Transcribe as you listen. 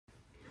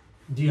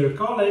Dear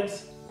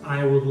colleagues,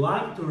 I would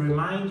like to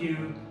remind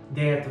you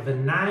that the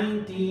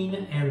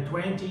 19 and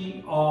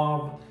 20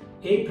 of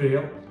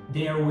April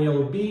there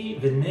will be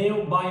the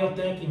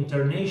Neobiotech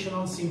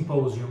International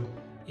Symposium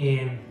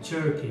in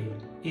Turkey,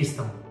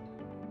 Istanbul.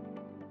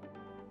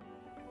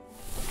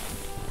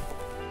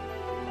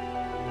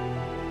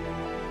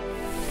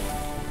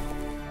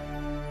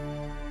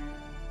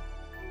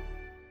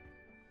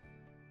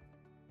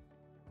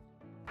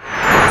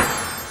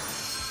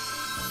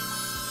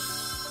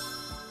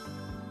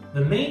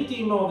 The main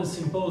theme of the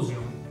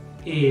symposium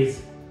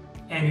is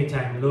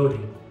anytime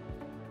loading.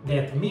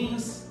 That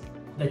means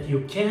that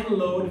you can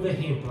load the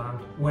implant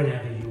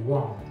whenever you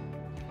want.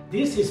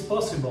 This is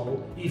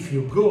possible if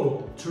you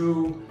go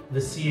through the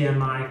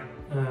CMI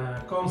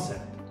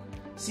concept.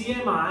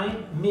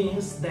 CMI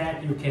means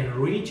that you can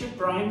reach a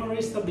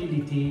primary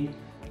stability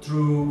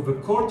through the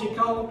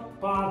cortical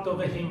part of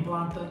the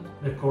implant,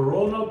 the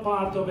coronal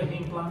part of the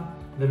implant,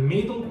 the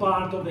middle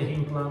part of the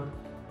implant,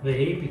 the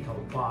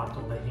apical part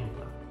of the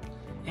implant.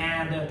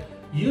 And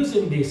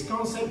using this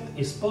concept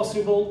is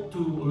possible to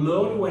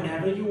load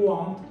whenever you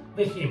want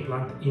the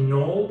implant in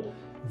all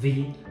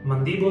the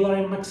mandibular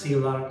and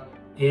maxillar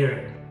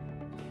area.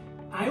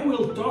 I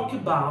will talk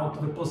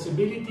about the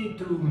possibility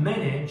to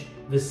manage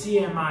the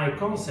CMI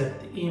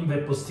concept in the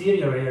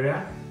posterior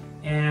area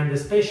and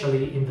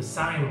especially in the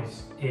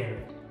sinus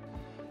area.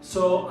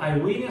 So I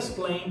will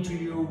explain to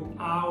you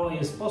how it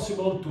is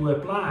possible to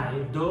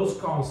apply those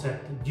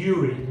concepts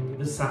during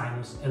the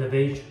sinus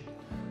elevation.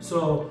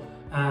 So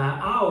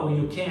how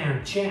you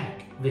can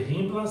check the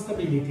implant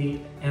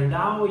stability and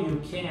how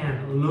you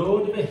can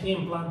load the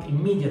implant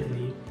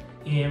immediately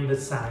in the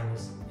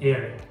sinus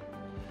area.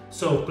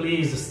 So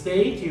please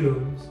stay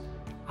tuned.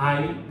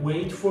 I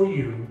wait for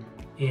you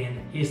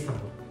in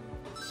Istanbul.